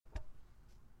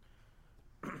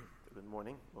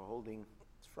morning. We're holding,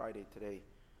 it's Friday today,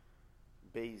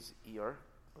 Beis Iyar.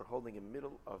 We're holding in the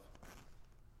middle of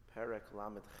Perek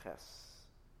Lamed Ches.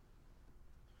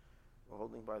 We're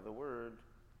holding by the word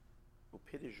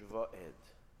Upidish Va'ed.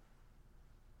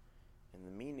 And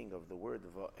the meaning of the word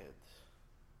Va'ed.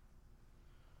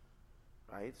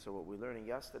 Right? So what we're learning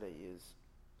yesterday is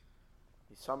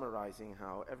he's summarizing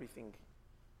how everything,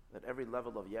 that every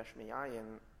level of Yesh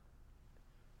Me'ayin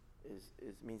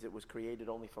means it was created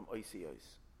only from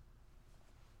Oisios.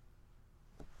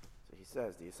 So he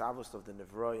says the Yisavos of the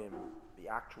Nevroim, the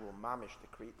actual mamish,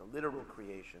 the literal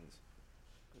creations.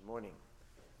 Good morning.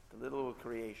 The literal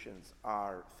creations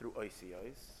are through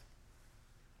Oisios.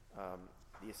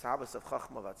 The Yisavos of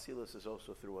Chachma Vatzilus is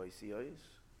also through Oisios,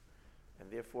 and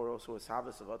therefore also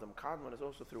Yisavos of Adam Kadmon is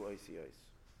also through Oisios.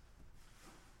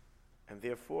 And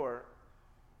therefore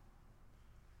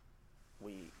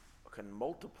we can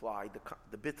multiply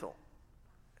the bittul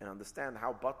and understand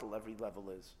how batal every level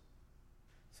is.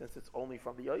 Since it's only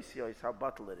from the Oisios, how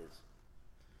batal it is.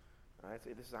 Right?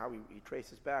 So this is how he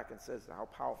traces back and says how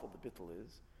powerful the bittul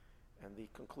is. And the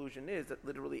conclusion is that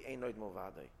literally Einoid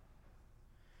Movadei.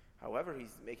 However, he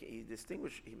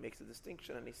makes a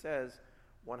distinction and he says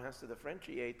one has to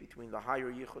differentiate between the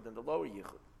higher yichud and the lower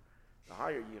yichud. The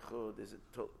higher yichud is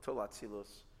Tul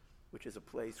Atzilus, which is a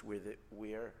place where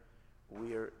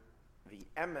the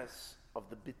emes of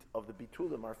the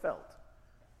bitulim are felt.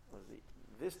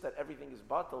 This that everything is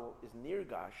batal is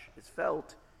nirgash, is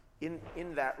felt in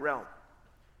that realm.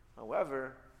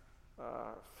 However,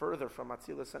 further from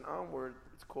Atzilus and onward,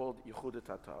 it's called Yehuda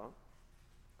Tata,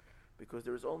 because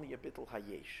there is only a bittul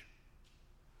hayesh,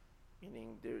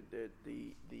 meaning the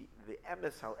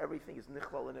emes, how everything is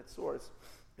nichlal in its source,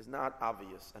 is not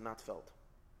obvious and not felt.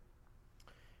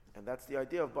 And that's the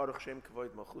idea of Baruch Shem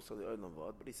Kavod Malchus Le'olam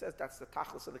Vod. But he says that's the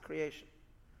tachlis of the creation.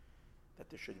 That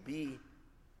there should be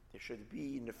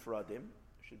nefradim,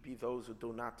 there should be those who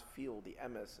do not feel the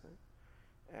emes,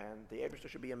 and the Eibishter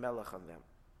should be a melech on them.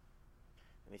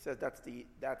 And he says that's the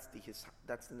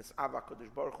nisava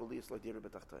Kodesh Baruch Hu Liyis L'Dir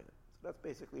B'Tachtayim. So that's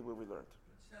basically where we learned.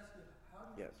 How do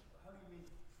you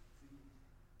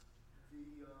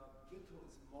mean the bittul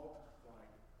is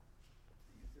multiplied?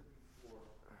 You said before.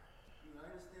 I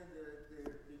understand that the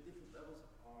different levels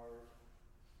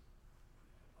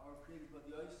are created by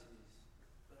the Oisios,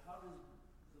 but how does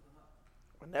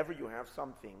whenever you have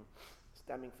something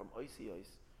stemming from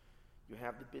Oisios, you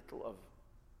have the bittul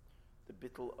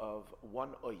of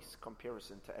one Ois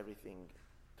comparison to everything,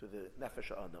 to the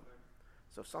Nefesh Adam.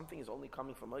 So if something is only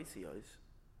coming from Oisios,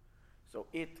 so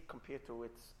it compared to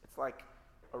it's like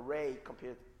a ray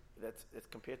it's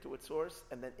compared to its source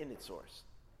and then in its source.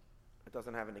 It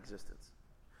doesn't have an existence.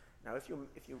 Now, if you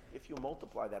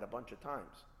multiply that a bunch of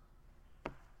times,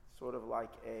 sort of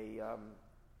like a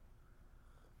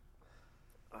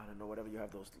I don't know, whatever you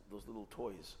have those little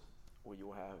toys where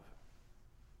you have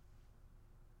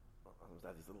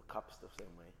these little cups the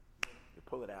same way. You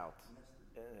pull it out,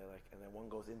 and then one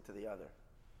goes into the other.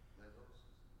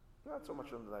 Not so much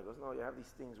from the Legos. No, you have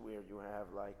these things where you have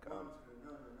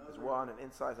there's one, and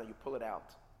inside, and you pull it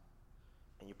out,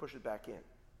 and you push it back in.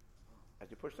 As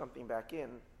you push something back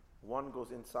in, one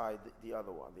goes inside the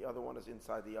other one. The other one is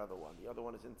inside the other one. The other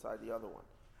one is inside the other one.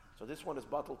 So this one is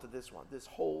bottled to this one. This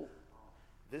whole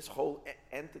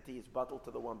entity is bottled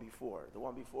to the one before. The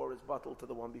one before is bottled to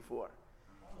the one before.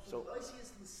 So the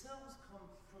Oisios themselves come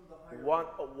from the higher.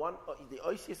 The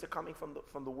Oisios are coming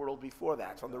from the world before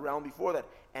that, from the realm before that,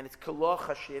 and it's koloch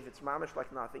hashiv. It's mamish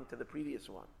like nothing to the previous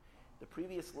one. The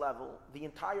previous level, the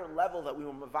entire level that we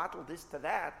were mevatel this to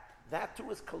that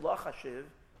too is koloch hashiv,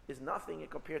 is nothing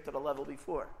compared to the level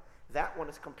before. That one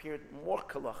is compared more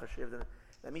koloch hashiv.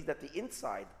 That means that the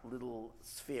inside little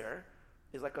sphere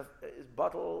is is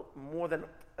bottle more than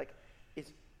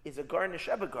is a garnish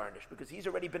ever garnish, because he's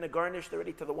already been a garnish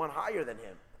already to the one higher than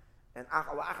him, and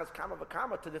achas kama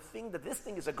v'kama to the thing that this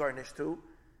thing is a garnish to,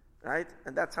 right?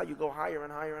 And that's how you go higher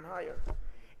and higher and higher.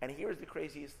 And here's the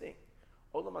craziest thing: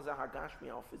 Olam hazeh hagashmi,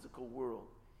 our physical world,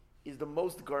 is the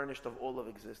most garnished of all of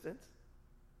existence.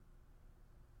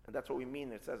 And that's what we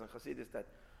mean. It says in Chassidus that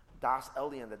Das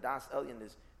Elyon, the Das Elyon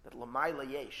is that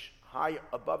Lamayla Yesh, high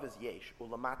above is Yesh, or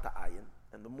Lamata Ayin,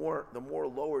 and the more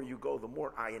lower you go, the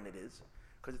more Ayin it is,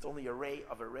 because it's only a ray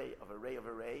of a ray of a ray of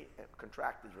a ray, a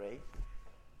contracted ray.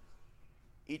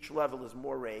 Each level is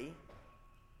more ray,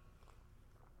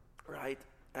 right,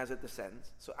 as it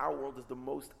descends. So our world is the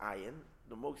most Ayin,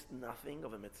 the most nothing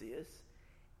of a Metzias.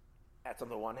 That's on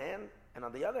the one hand, and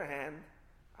on the other hand,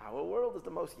 our world is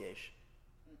the most Yesh.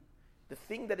 The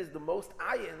thing that is the most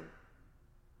ayin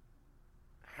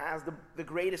has the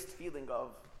greatest feeling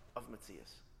of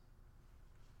Metzias.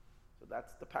 So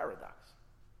that's the paradox.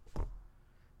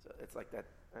 So it's like that.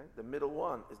 Right? The middle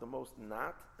one is the most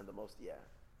not and the most yeah.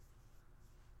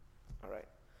 All right.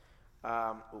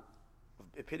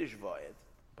 Piddish void,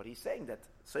 but he's saying that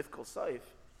Seif Kol Seif,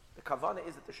 the kavanah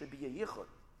is that there should be a yichud.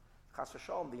 Chas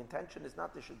v'shalom, the intention is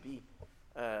not there should be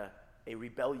a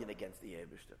rebellion against the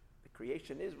Eibishter. The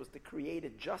creation was to create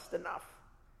it just enough,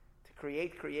 to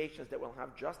create creations that will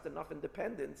have just enough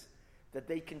independence that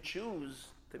they can choose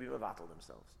to be mevatel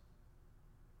themselves.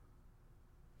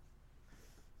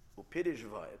 Upiddish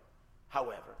void,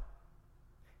 however,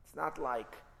 it's not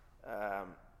like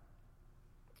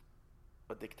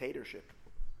a dictatorship,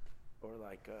 or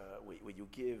like where you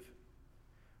give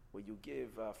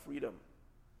freedom,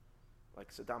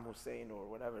 like Saddam Hussein or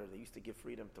whatever. They used to give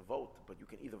freedom to vote, but you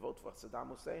can either vote for Saddam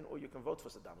Hussein or you can vote for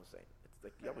Saddam Hussein. It's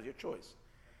like that was your choice.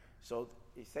 So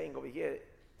he's saying over here,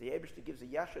 the Eibishter gives a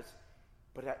yashas,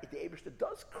 but the Eibishter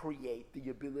does create the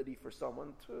ability for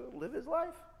someone to live his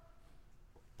life.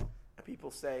 And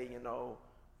people say,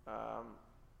 I'm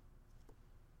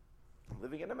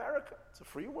living in America. It's a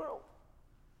free world.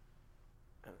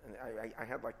 And I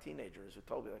had like teenagers who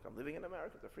told me, like, I'm living in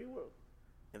America, it's a free world.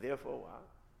 And therefore,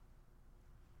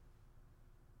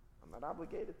 I'm not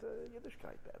obligated to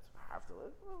Yiddishkeit. I have to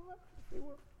live in a free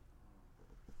world.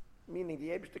 Meaning the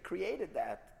Eibishter created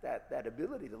that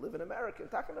ability to live in America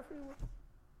and talk in a free world.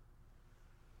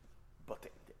 But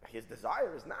his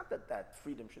desire is not that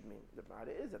freedom should mean. The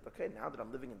matter is that, okay, now that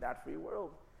I'm living in that free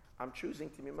world, I'm choosing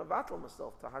to be mevatel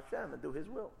myself to Hashem and do His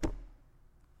will.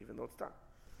 Even though it's time.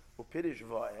 Upiddish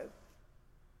voed,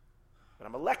 but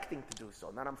I'm electing to do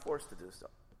so, not I'm forced to do so.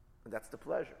 And that's the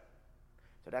pleasure.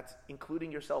 So that's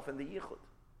including yourself in the yichud.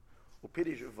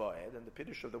 Upiddish voed, and the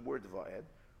piddish of the word voed,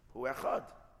 hu echad,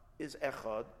 is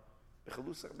echad,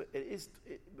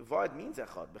 voed means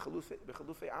echad,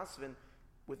 b'chalufei asvin,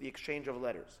 with the exchange of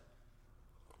letters.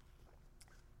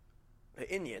 The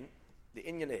Inyan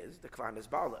is the Kvan is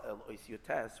Bala el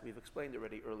Oisyotes. We've explained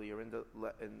already earlier in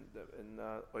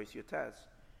Oisyotes.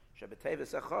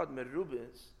 Shabeteves echad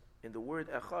merubis, in the word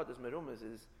echad as merumas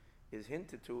is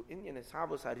hinted to. Inyan is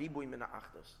havos haribui min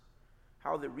ha'achdus.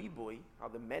 How the ribui, how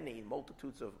the many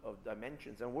multitudes of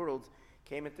dimensions and worlds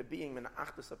came into being min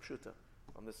ha'achdus apshuta,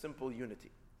 from the simple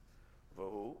unity.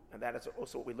 And that is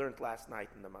also what we learned last night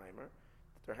in the Maimer.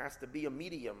 There has to be a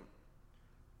medium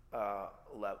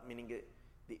level, meaning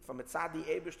from Mitzad the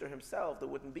Eibishter himself, there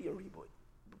wouldn't be a ribui,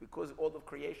 because all of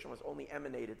creation was only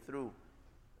emanated through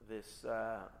this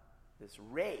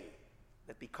ray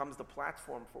that becomes the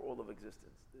platform for all of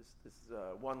existence. This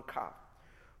one kav.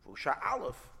 V'usha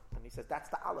aleph, and he says that's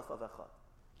the aleph of echad.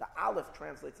 The aleph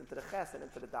translates into the ches and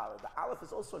into the dalet. The aleph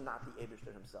is also not the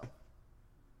Eibishter himself.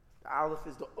 The aleph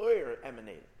is the oyer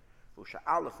emanated. V'usha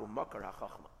aleph u'makar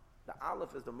ha'chachma. The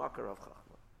aleph is the makar of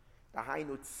chachma. The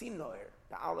hainu tzinor.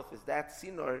 The aleph is that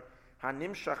tzinor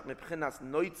hanimshach mebchinas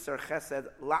noitzer chesed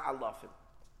la'alafim.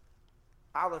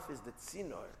 Aleph is the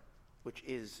tzinor, which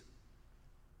is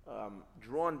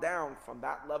drawn down from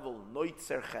that level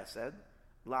noitzer chesed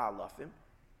la'alafim,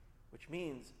 which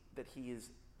means that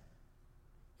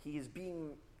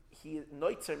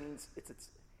noitzer means it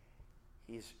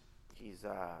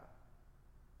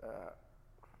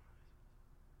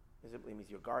simply means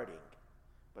you're guarding.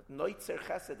 But noitzer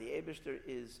chesed, the Eibishter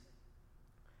is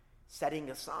setting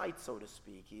aside, so to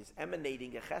speak. He is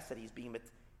emanating a chesed. He's being,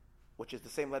 which is the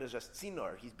same letter as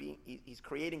tzinor. He's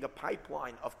creating a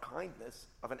pipeline of kindness,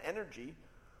 of an energy,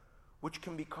 which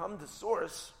can become the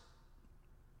source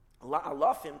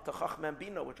la'alafim to chachma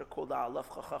bina, which are called la'alaf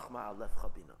chachma, alef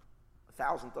chabina.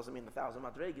 1,000 doesn't mean 1,000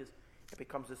 madregas. It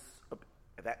becomes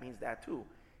that means that too.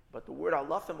 But the word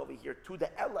alafim over here, to the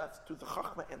elef, to the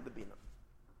chachma and the bina.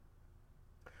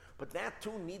 But that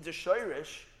too needs a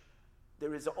shoirish.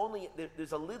 There's a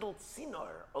little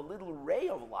tzinor, a little ray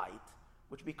of light,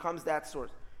 which becomes that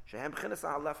source. Shehem b'chinas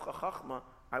alef chachma,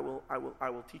 I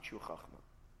will teach you chachma.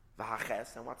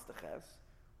 V'haches, and what's the ches?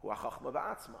 Hu hachachma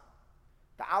ba'atzma.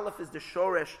 The aleph is the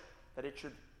shoresh that it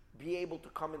should be able to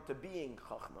come into being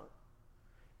chachma,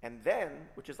 and then,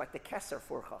 which is like the keser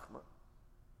for chachma.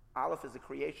 Aleph is the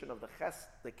creation of the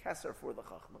keser for the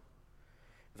chachma.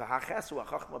 V'haches hu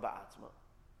hachachma ba'atzma.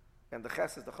 And the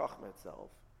ches is the chachma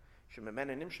itself.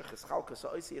 Shememene nimshach is chalkas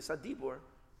ha'osi is dibur,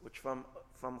 which from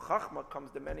chachma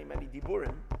comes the many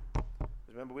diburim.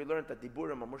 Remember, we learned that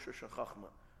diburim are mushash and chachma.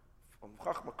 From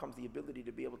chachma comes the ability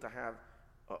to be able to have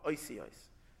oisi.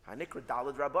 Hanikra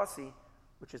dalad rabasi,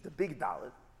 which is the big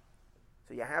dalad.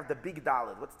 So you have the big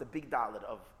dalad. What's the big dalad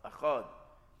of echad?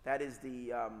 That is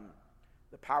the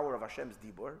power of Hashem's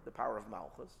dibur, the power of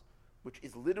malchus, which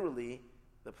is literally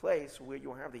the place where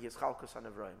you have the Yischalkus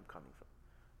HaNevraim coming from.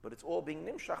 but it's all being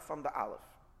nimshach from the aleph.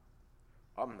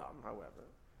 Amnam, however,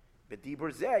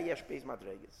 bedibur zeh yesh beis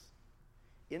madregas.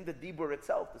 In the dibur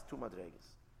itself, there's two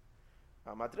madregas.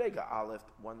 Madrega aleph,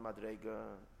 one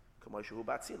madrega k'moshehu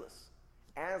b'atzilus.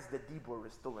 As the dibur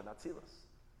is still in atzilus.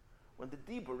 When the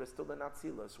dibur is still in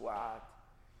atzilus, what?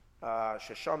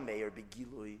 Shesham meir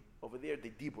begilui. Over there, the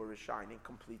dibur is shining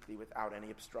completely without any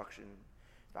obstruction.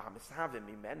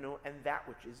 And that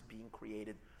which is being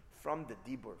created from the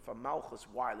dibur, from malchus,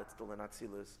 while it's still in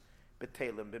atzilus,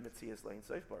 betelim b'metzias lein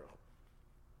soif baruch,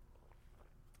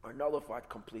 are nullified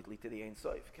completely to the Ein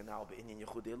Sof. Canal be'inyan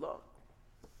Yechudi Allah.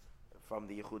 From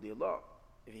the Yechudi Allah.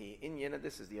 If he inyan, and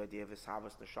this is the idea of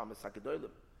Ishavas Neshamas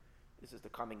HaGedolim. This is the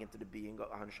coming into the being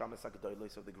of Neshamas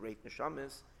HaGedolim of the great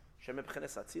Neshamas, Shem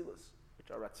B'chenes Atzilus,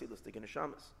 which are Atzilus, the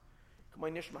Neshamas.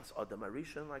 K'may Nishmas Adam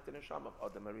Arishan, like the Neshama of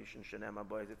Adam Arishan, Shenem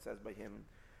Aboy, it says by him,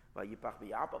 Vayipach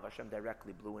B'Yapav, Hashem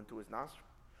directly blew into his nostril.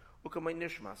 Uk'may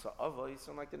Nishmas Avos,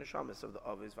 and like the Neshamas of the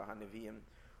Avos, V'haneviyim,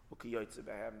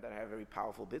 that have very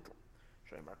powerful bittul.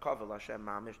 Shem Markavel Hashem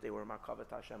Mamish, they were Markavet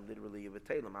Hashem literally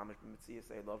Yivatelim Mamish B'Metzias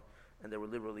they love, and they were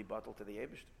literally bottled to the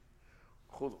Eibush.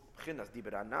 Chulu B'chinas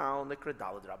Dibur Anal Nikra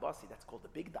Daled Rabasi. That's called the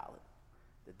big Daled.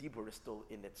 The Dibur is still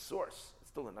in its source. It's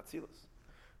still in Atzilus.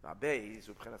 V'Abeis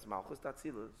B'chinas Malchus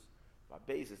Atzilus.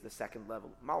 V'Abeis is the second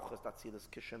level. Malchus Atzilus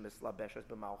Kishem Mislabeshes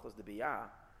B'Malchus the Biyah.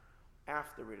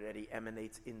 After it already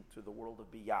emanates into the world of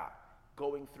Biyah,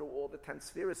 going through all the 10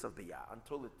 spheres of Biyah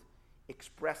until it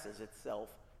expresses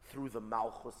itself through the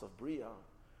Malchus of Bria,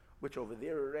 which over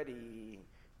there already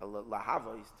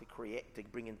Lahava is to create, to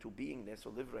bring into beingness,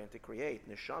 or livra, and to create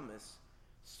Neshamas,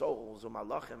 souls, or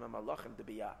Malachim, and Malachim de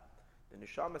Biyah. The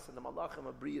Neshamas and the Malachim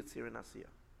of Bria Tzir and Asiyah.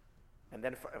 And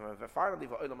then finally,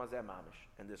 Va'olam Hazeh Mamish,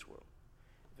 in this world.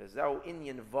 V'zau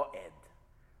Inyan Va'ed.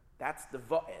 That's the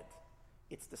Va'ed.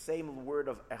 It's the same word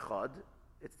of Echad.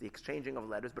 It's the exchanging of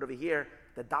letters, but over here,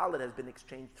 the Dalet has been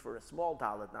exchanged for a small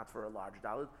Dalet, not for a large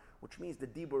Dalet, which means the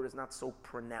Dibur is not so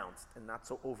pronounced and not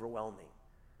so overwhelming.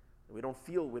 We don't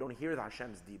hear the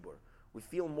Hashem's Dibur. We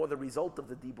feel more the result of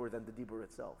the Dibur than the Dibur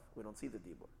itself. We don't see the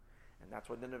Dibur. And that's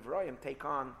when the Nevrayim take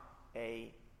on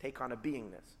a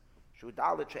beingness. Shu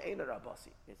Dalet she'ena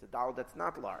Rabasi. It's a Dalet that's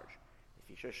not large. If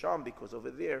you shesham, because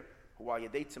over there,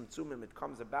 Huayadei Tzimtzumim, it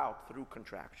comes about through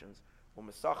contractions,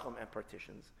 Umesachim and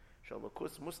partitions.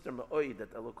 Shalokus muster ma'oid,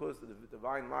 that Elokus, the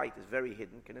divine light, is very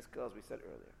hidden. Keniska, as we said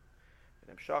earlier.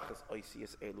 And Emshachas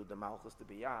oisius elu the malchus de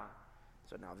biyah.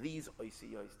 So now these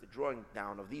oisios, the drawing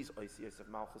down of these oisios of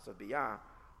malchus of biyah,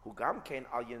 who gam kein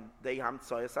al yendei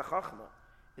hamtsoyas hachachma,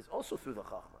 is also through the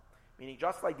chachma. Meaning,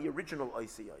 just like the original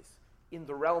oisios in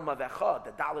the realm of echad,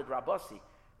 the dalid rabasi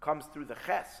comes through the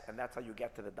ches, and that's how you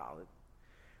get to the dalid.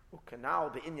 Now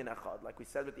the inyan echad, like we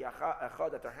said with the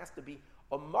echad, that there has to be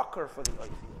a makar for the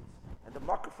oisios. And the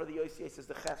makar for the oisios is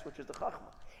the ches, which is the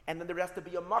chachma. And then there has to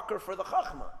be a makar for the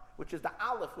chachma, which is the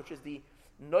aleph, which is the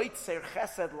noitzer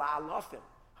chesed la'alafim.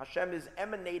 Hashem is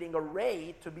emanating a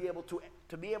ray to be able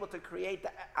to create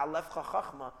the aleph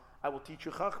chachma. I will teach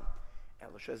you chachma.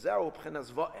 El shazeu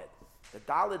b'chinas va'ed. The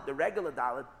dalid, the regular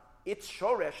dalid, its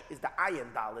shoresh is the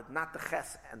ayin dalid, not the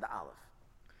ches and the aleph.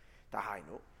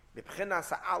 Tahainu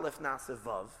b'chinas aleph nase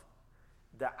vav.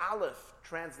 The aleph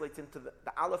translates into the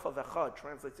aleph of echad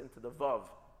translates into the vav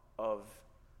of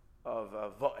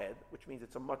va'ed, which means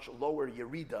it's a much lower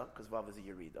yerida, because vav is a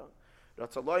yerida.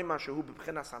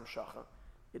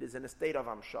 It is in a state of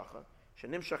amshacha.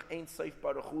 Shenimshach ein soif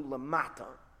baruch hu lamata,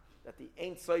 that the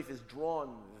ein soif is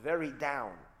drawn very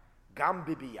down, gam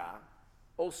bibiyah,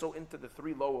 also into the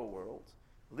 3 lower worlds.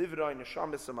 Livroi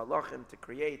neshamis and malachim, to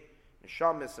create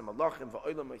neshamis and malachim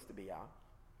va'olam is to biyah,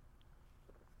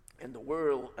 and the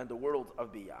world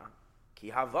of biyah. Ki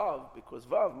havav, because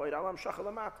vav moed al hamshacha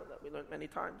lamata, that we learned many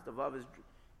times. The vav is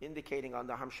indicating on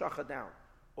the hamshacha down.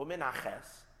 Umin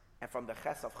haches, and from the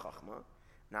ches of chachma,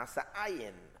 nasa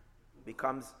ayin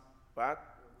becomes what?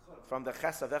 From the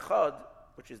ches of echad,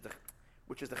 which is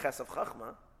the ches of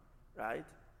chachma, right?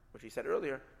 Which he said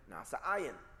earlier, nasa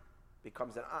ayin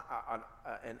becomes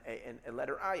a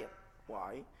letter ayin.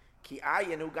 Why? Ki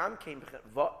ayin ugam came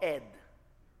va'ed,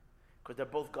 because they're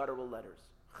both guttural letters,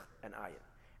 and ayin.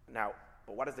 Now,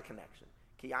 but what is the connection?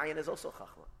 Ki ayin is also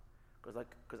chachma,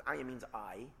 because ayin means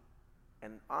eye,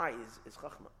 and eyes is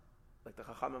chachma. Like the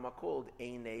chachamim are called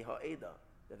einei ha'eda,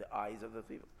 they're the eyes of the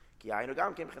people. Ki ayin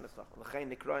ugam came b'chinas chachma. L'chein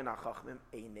nikroin ha'chachmim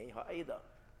einei ha'eda.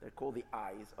 They're called the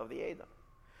eyes of the eda.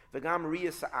 V'gam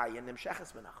riyas ha'ayin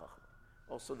nimsheches min ha'chachma.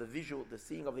 Also, the visual, the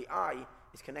seeing of the eye,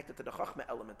 is connected to the chachma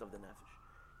element of the nefesh.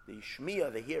 The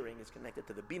shmiya, the hearing, is connected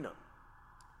to the bina.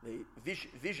 The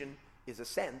vision is a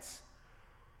sense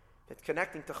that's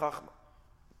connecting to chachma,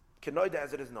 kenoida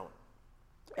as it is known.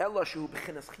 Ella shu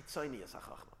b'chinas chitzonius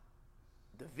hachachma.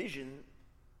 The vision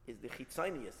is the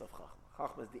chitzonius of chachma.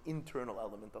 Chachma is the internal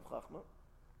element of chachma.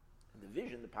 And the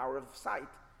vision, the power of sight,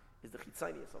 is the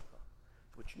chitzonius of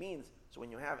chachma. Which means, so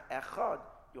when you have echad,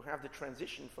 you have the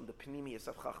transition from the pnimius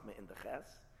of chachma in the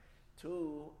ches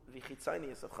to the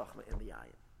chitzonius of chachma in the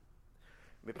ayin.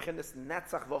 B'chinas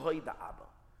netzach v'hoy da'aba.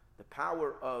 The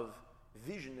power of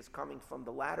vision is coming from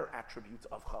the latter attributes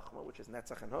of chachma, which is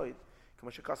netzach and hoyd,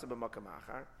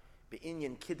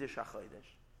 be'inyan kiddush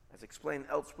hachodesh, as explained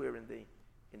elsewhere in the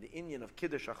inyan of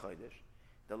kiddush hachodesh,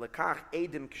 the lekach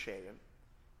edim ksherim,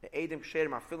 the edim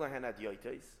ksherim afilahen ad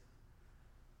yoytes.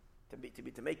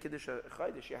 To make kiddush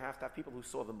hachodesh, you have to have people who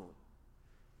saw the moon,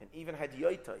 and even had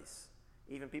yoytes,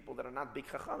 even people that are not big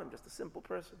chachamim, just a simple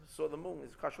person who saw the moon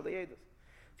is kashal yedas.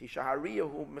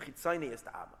 Tishahariyahu mechitzayni is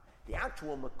ta'aba. The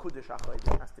actual Mekudesh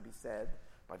HaChodesh has to be said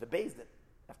by the Beis Din.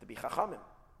 Have to be Chachamim.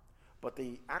 But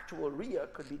the actual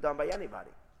Riyah could be done by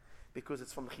anybody. Because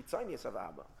it's from the Chitzonius of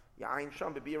Abba. Ya'ayin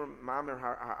Sham Bebir Mamer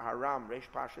Haram Reish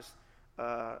Pashas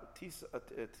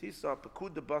Tisa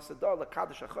Pekud de Basadar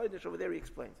Lakadosh HaChodesh. Over there he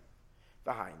explains.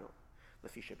 V'hainu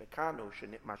Lefi Shebekanu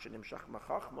Ma Shenimshach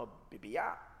Machachma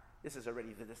Bibiyah. This is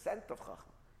already the descent of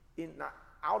Chachma.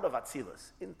 Out of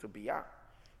Atzilus into Biyah.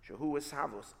 Shehu is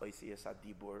Havos Oisius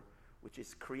Adibur, which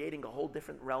is creating a whole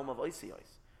different realm of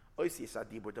Oisios. Oisius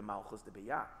Adibur de Malchus de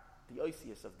Biyah, the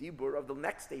Oisius of Dibur of the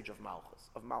next stage of Malchus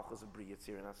of Bria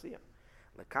Tzir and Asiyah.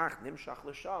 Lekach Nimshach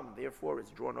L'Sham, therefore it's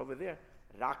drawn over there.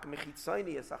 Rak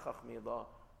Mechitzayni es HaChachmi,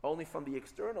 only from the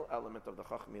external element of the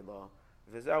Chachmi law.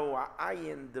 V'zehu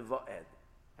Ayin de Va'ed,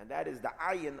 and that is the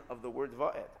Ayin of the word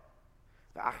Va'ed.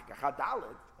 V'ach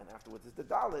Daled, and afterwards is the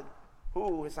Daled.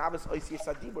 Who is Havas Oisius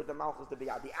Adibur, the Malchus the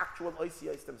Biyah, the actual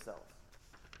Oisios themselves.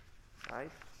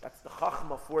 Right? That's the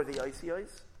Chachma for the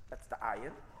Oisios. That's the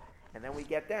Ayin. And then we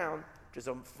get down, which is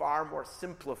a far more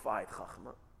simplified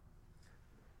Chachma.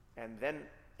 And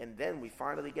then we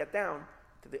finally get down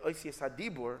to the Oisius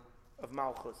Adibur of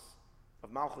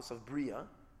Malchus of Bria,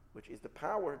 which is the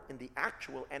power in the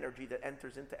actual energy that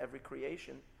enters into every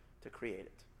creation to create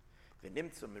it.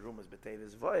 V'nimtzu mirumas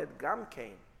b'tevis voed gam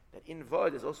kain. That in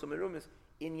Vod is also merumis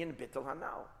inyan bittul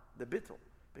hanal, the bittul,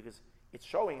 because it's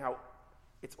showing how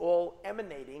it's all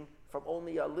emanating from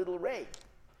only a little ray.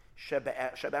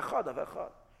 Shebechad of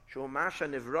echad. Shumasha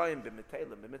nevroim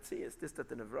b'meteilim b'metzias. This that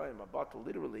the nevroim are bottled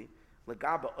literally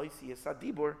legaba oisius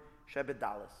adibur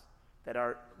shebedalas. That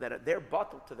are they're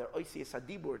bottled to their oisius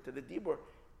adibur, to the dibur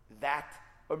that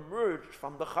emerged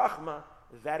from the chachma,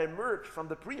 that emerged from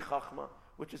the pre-chachma,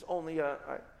 which is only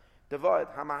a Devoid,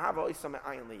 hamahava oisam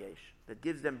ayin liyesh, that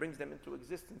brings them into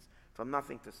existence from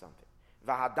nothing to something.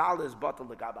 Vahadal is bottled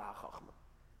legaba hachachma.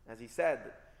 As he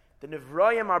said, the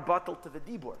nevroyim are bottled to the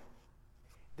dibur.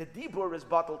 The dibur is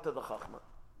bottled to the chachma.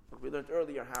 We learned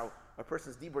earlier how a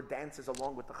person's dibur dances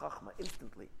along with the chachma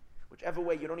instantly. Whichever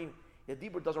way, the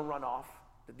dibur doesn't run off.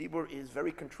 The dibur is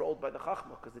very controlled by the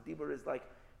chachma, because the dibur is like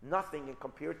nothing in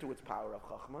compared to its power of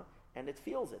chachma, and it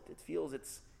feels it. It feels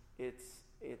its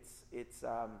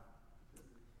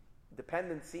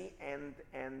dependency and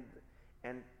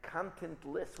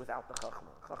contentless without the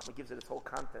chachma. Chachma gives it its whole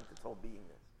content, its whole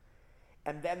beingness.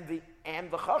 And then the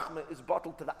chachma is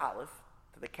bottled to the aleph,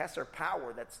 to the keser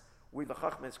power. That's where the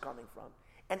chachma is coming from.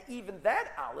 And even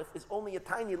that aleph is only a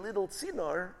tiny little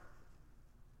tzinor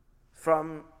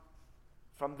from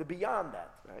the beyond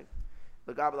that, right?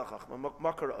 L'gaba chachma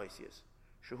makar oisius.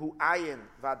 Shehu ayin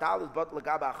v'adal is but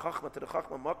l'gaba chachma to the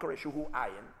chachma makar shehu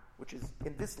ayin, which is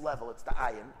in this level. It's the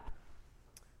ayin.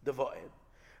 The vo'ed.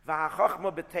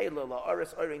 V'ha'chachma b'teila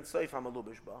la'aris oirin soif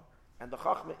ha'malubish ba. And the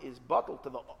chachma is bottled to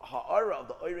the ha'ara of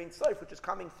the oirin soif, which is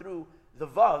coming through the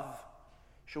vav,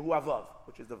 shehu avav,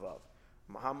 which is the vav.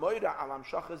 Ha'moira al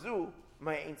amshachazu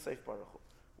ma'ein soif baruchu,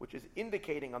 which is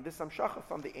indicating on this amshacha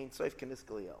from the ein soif kenis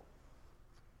giliel.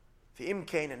 V'im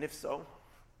kain, and if so,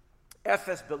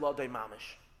 efes belodei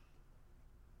mamish.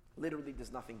 Literally,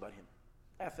 there's nothing but him.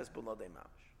 Efes belodei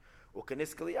mamish.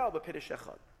 U'kenis giliel b'pidish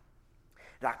echad.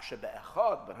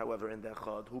 But however, in the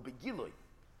echad, hu begiloi,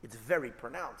 it's very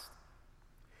pronounced.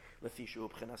 Lefishu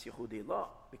b'chinas yichudi la,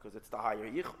 because it's the higher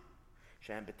yichud.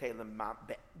 Shehem betelim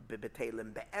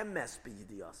be'emes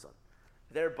b'yidiyasan.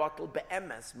 They're bottled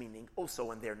be'emes, meaning also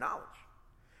in their knowledge.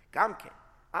 Gamken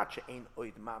ache ein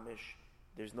oid mamish.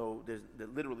 There's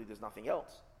nothing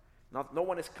else. No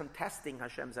one is contesting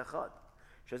Hashem's echad.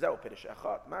 Shezeu pirish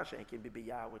echad. Ma she'enkin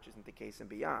b'biyah, which isn't the case in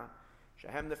biyah.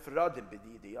 Shehem nefradim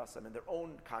b'diyasam, in their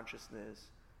own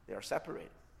consciousness, they are separated.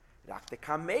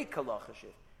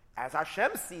 As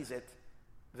Hashem sees it,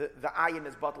 the ayin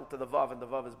is bottled to the vav, and the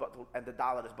vav is bottled, and the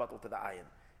dalet is bottled to the ayin,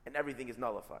 and everything is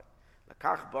nullified.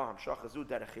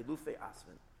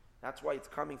 That's why it's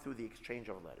coming through the exchange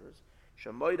of letters.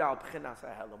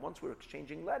 Once we're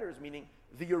exchanging letters, meaning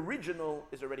the original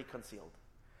is already concealed.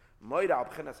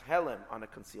 On a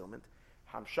concealment,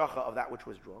 hamshacha of that which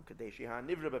was drawn, that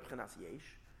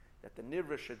the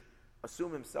nivra should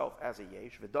assume himself as a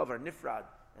yesh, v'davar nifrad,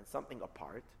 and something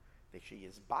apart, that she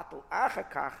is batal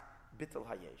achakach bitul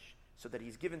hayesh, so that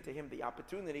he's given to him the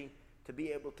opportunity to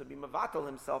be able to be mavatal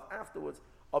himself afterwards,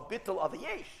 a bitul of a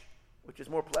yesh, which is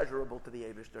more pleasurable to the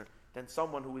Eibishter than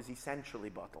someone who is essentially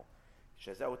batal.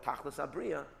 Shezeu tachlis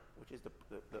abriya, which is the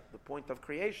point of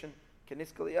creation,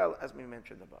 keniskaliel, as we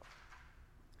mentioned above.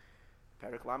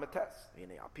 Perik Lamates,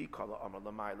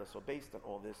 so based on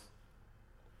all this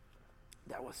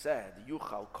that was said,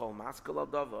 Yuchal kol maskal al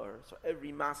davar, so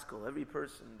every maskal, every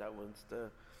person that wants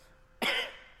to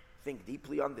think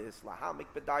deeply on this, lahamik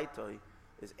bedaitoi,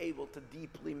 is able to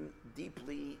deep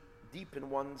in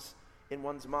one's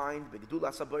mind,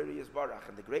 begdula sabori yisbarach,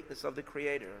 and the greatness of the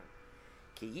Creator,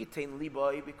 ki yitain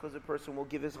liboy, because a person will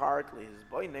give his heart, his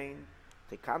boinein,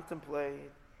 to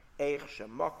contemplate, eich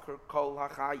shemakar kol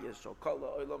hachayis, or kol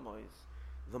ha'olamois,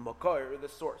 the makar, the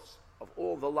source of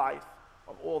all the life,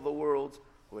 of all the worlds,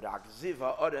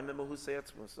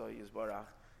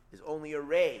 is only a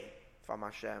ray from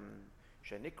Hashem.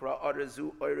 That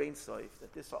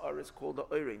this Ha'ar is called the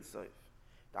Oirein Soif.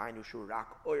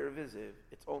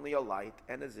 It's only a light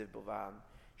and a ziv b'van.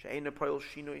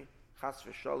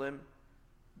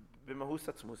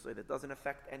 It doesn't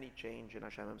affect any change in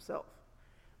Hashem Himself.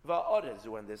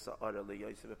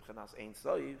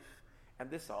 And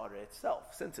this Ha'ar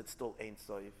itself, since it's still Ein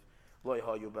Soif, would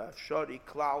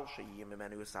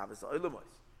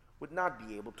not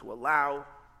be able to allow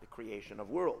the creation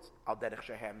of worlds on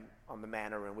the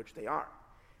manner in which they are.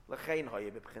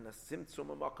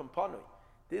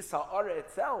 This ha'ara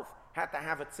itself had to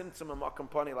have a tzimtzum and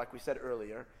like we said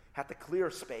earlier, had to clear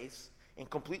space and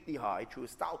completely hide for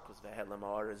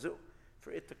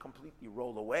it to completely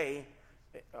roll away.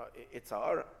 It's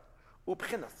ha'ara.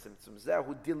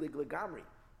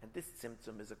 And this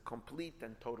tzimtzum is a complete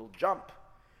and total jump.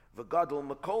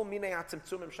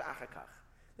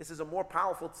 This is a more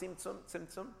powerful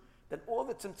tzimtzum than all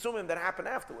the tzimtzumim that happen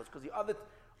afterwards, because the other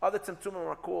tzimtzumim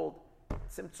are called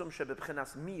tzimtzum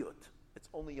shebebchinas miyut. It's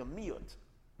only a miyut,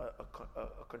 a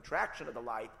contraction of the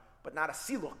light, but not a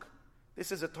siluk.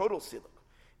 This is a total siluk.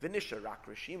 V'nisha rak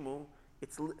reshimu,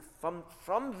 it's from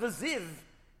the ziv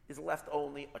is left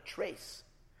only a trace.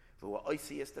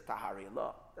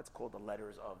 That's called the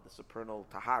letters of the supernal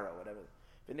Tahara, whatever.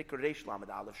 It's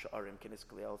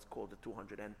called the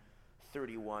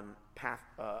 231 path,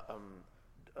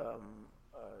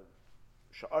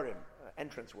 sha'arim,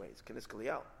 entranceways,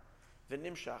 Keniskaliel.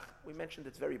 V'nimshach, we mentioned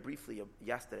it very briefly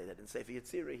yesterday, that in Sefer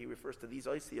Yetzirah he refers to these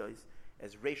oisiyos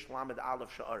as Reish Lamed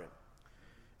Aleph Sha'arim.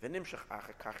 V'nimshach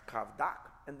achakach kav dak,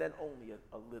 and then only a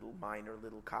little minor,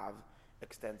 little kav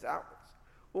extends outwards.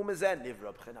 And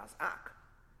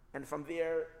from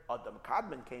there, Adam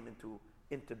Kadmon came into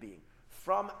being.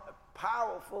 From a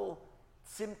powerful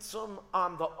tzimtzum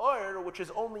on the oir, which is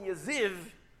only a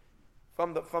ziv,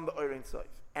 from the oir in Soif.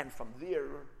 And from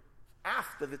there,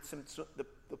 after the tzimtzum, the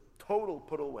total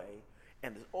put away,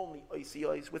 and there's only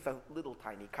ois with a little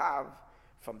tiny kav,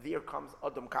 from there comes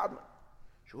Adam Kadmon.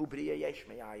 Shehu B'riya Yesh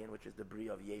Me'ayin, which is the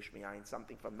B'riya of Yesh Me'ayin,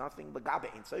 something from nothing,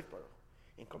 L'gabe Ein Soif Baruch.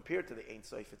 And compared to the Ein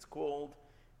Soif, it's called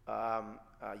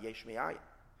Yesh Me'ayin.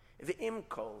 V'im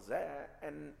kol zeh,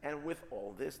 and with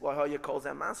all this, lo ha'ya kol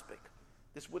zeh maspik.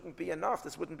 This wouldn't be enough.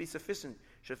 This wouldn't be sufficient.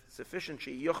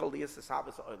 She'yochel liyas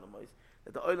eshabas ha'olamos,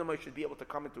 that the olamos should be able to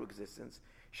come into existence.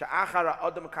 She'achara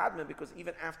Adam Kadmon, because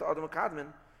even after Adam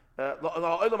Kadmon,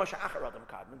 la'olamos she'achara Adam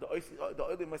Kadmon, the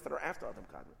olamos that are after Adam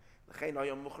Kadmon, l'chein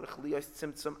ha'yom muchrich liyas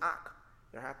tzimtzum ak.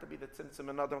 There had to be the tzimtzum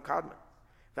and Adam Kadmon.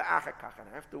 V'achakach, and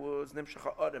afterwards, nimshach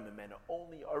ha'adam imena,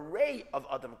 only a ray of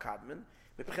Adam Kadmon,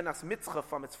 mepchinas mitzcha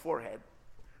from its forehead,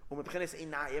 umepchinas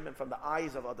einayim, and from the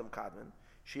eyes of Adam Kadmon,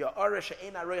 she'a'ara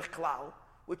she'ena roich klal,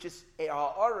 which is a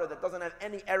ha'ara that doesn't have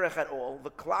any erech at all,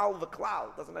 the klal,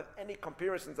 doesn't have any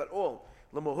comparisons at all,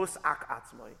 l'muhus ak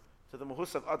atzmai, to the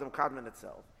muhus of Adam Kadmon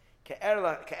itself,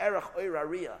 ke'erach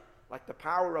oirariya, like the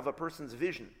power of a person's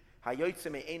vision, hayoytze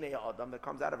me'enei ha'adam, that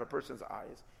comes out of a person's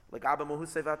eyes, l'gaba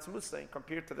muhusei v'atzmusei,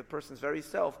 compared to the person's very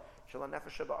self, shel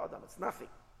ha'nefesh ba'adam, it's nothing.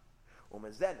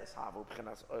 Umezenes havu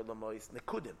b'chinas olamos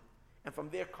nekudim, and from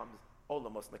there comes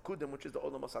olamos nekudim, which is the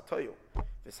olamos atoyu,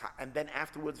 and then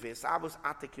afterwards v'esavus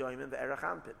atik yomin v'erech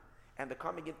ampin, and the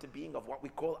coming into being of what we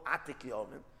call atik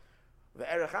yomin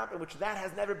v'erech ampin, which that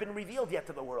has never been revealed yet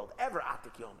to the world, ever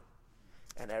atik yomin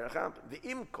and erech ampin.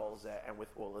 V'im kol zeh, and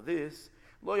with all of this,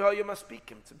 Lo yoyu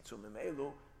maspikim tzimtzumim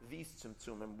elu. These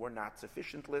tzimtzumim were not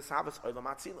sufficient l'ishavas olam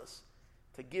atzilus,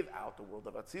 to give out the world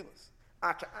of atzilus.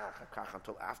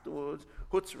 Until afterwards,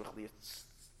 hutzruch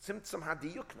tzimtzum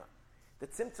hadiyukna. The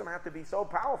tzimtzum had to be so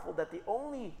powerful that the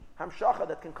only hamshacha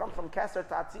that can come from Keser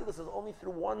to Atzilus is only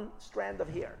through one strand of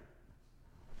hair.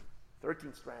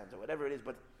 13 strands or whatever it is,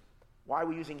 but why are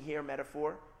we using hair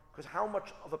metaphor? Because how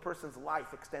much of a person's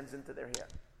life extends into their hair?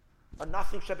 A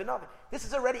nothing shebinother. This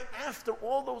is already after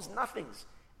all those nothings,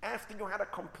 after you had a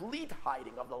complete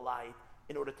hiding of the light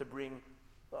in order to bring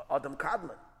Adam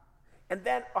Kadmon. And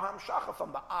then a hamshacha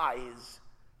from the eyes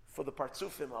for the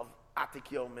partsufim of Atik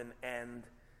Yomin and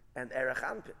Erech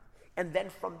Anpin. And then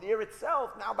from there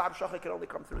itself, now the hamshacha can only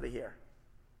come through the hair.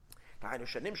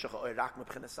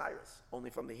 Only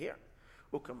from the hair.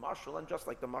 And just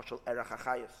like the marshal Erech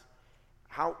HaChayis,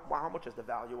 how much is the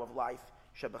value of life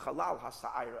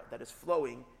that is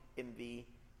flowing in the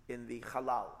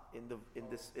halal, in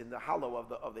the hollow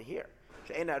of the hair?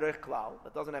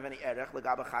 That doesn't have any erech,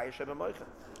 doesn't have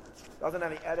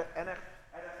any erech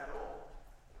at all.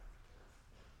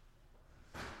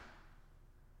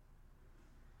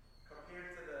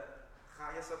 Compared to the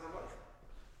chayas of the moichet.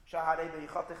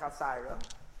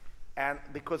 And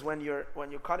because when you're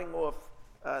cutting off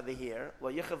the hair,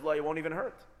 you won't even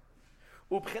hurt.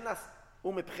 And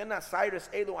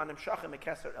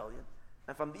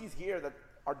from these here that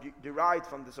are derived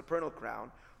from the supernal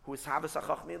crown, who is Havas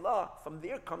HaChachmilah, from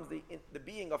there comes the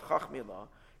being of Chachmilah,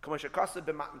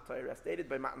 as stated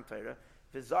by Matan Torah,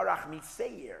 V'zarach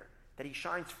miseir, that he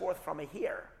shines forth from a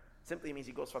hair. Simply means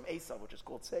he goes from Esav, which is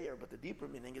called Seir, but the deeper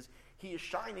meaning is he is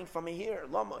shining from a hair,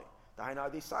 Lamoy, the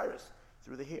Hainadi Cyrus,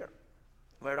 through the hair.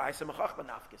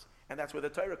 And that's where the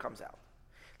Torah comes out.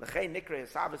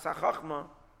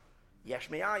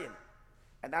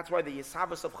 And that's why the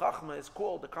Yisavas of Chachma is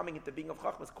called, the coming into being of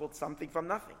Chachma is called something from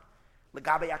nothing.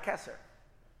 Legabe Akeser.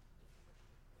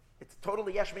 It's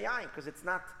totally Yesh Me'ayin, because it's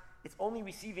only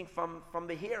receiving from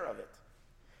the hair of it.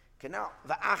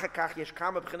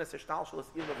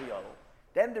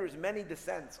 Then there is many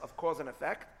descents of cause and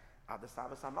effect,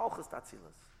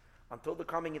 until the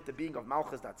coming into being of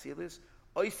Malchus Datzilis,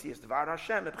 Oisius Dvar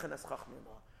Hashem Mebchinas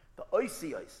Chachmilah. The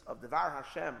Oisios of Dvar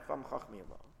Hashem from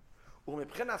Chachmilah.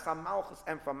 Umebchinas HaMalchus,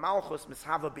 and from Malchus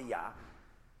Mishava Biyah,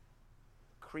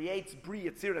 creates Bri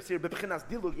Yitzir Asir Bebchinas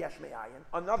Dilug Yesh Me'ayin,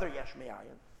 another Yesh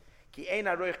Me'ayin. Ki Ein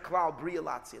Aroich Klal Bria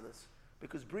Latzilis,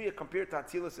 because Bria compared to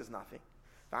Atzilis is nothing.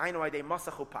 V'ainu Aidei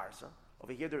Masachu Parsa.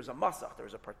 Over here there is a Masach, there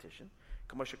is a partition.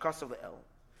 K'moshe Kasav Le'el.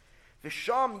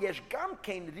 V'sham yesh gam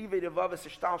kein rivei revaves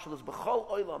ishtalshalos b'chol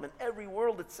oilam, in every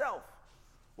world itself.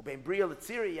 U'bein bria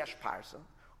l'tzira yesh parsa.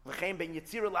 V'chein bein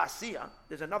yitzira l'asiya,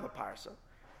 there's another parsa.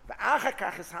 V'achar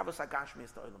kach is havas hagashmi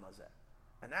to oilam hazeh.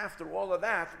 And after all of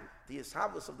that, the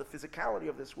ishavus of the physicality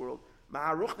of this world,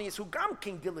 ma'aruchni is hu gam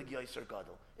kein dilig yoiser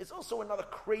gadol. It's also another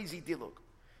crazy dilug.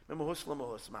 Memuhus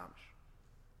l'muhus mamish.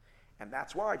 And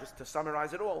that's why, just to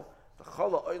summarize it all,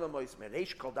 v'chol oilam ois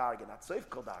mereish kol dargen, atzoif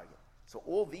kol dargen. So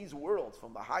all these worlds,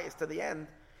 from the highest to the end,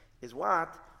 is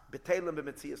what? B'teilim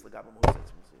b'metzias l'gabam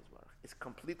husetz m'zeiz barach. It's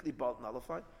completely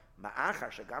nullified.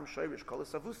 Ma'achar shagam shoyrish kol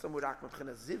esavusam urak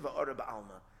m'tchina ziva ora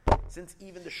ba'alma. Since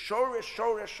even the shorish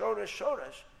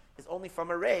is only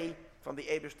from a ray from the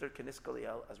Eibishter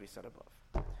Keniskaliel, as we said above.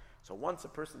 So once a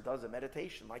person does a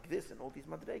meditation like this and all these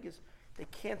madregas, they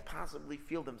can't possibly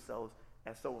feel themselves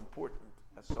as so important,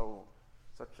 as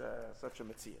such a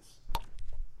metzias.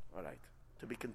 All right, to be continued.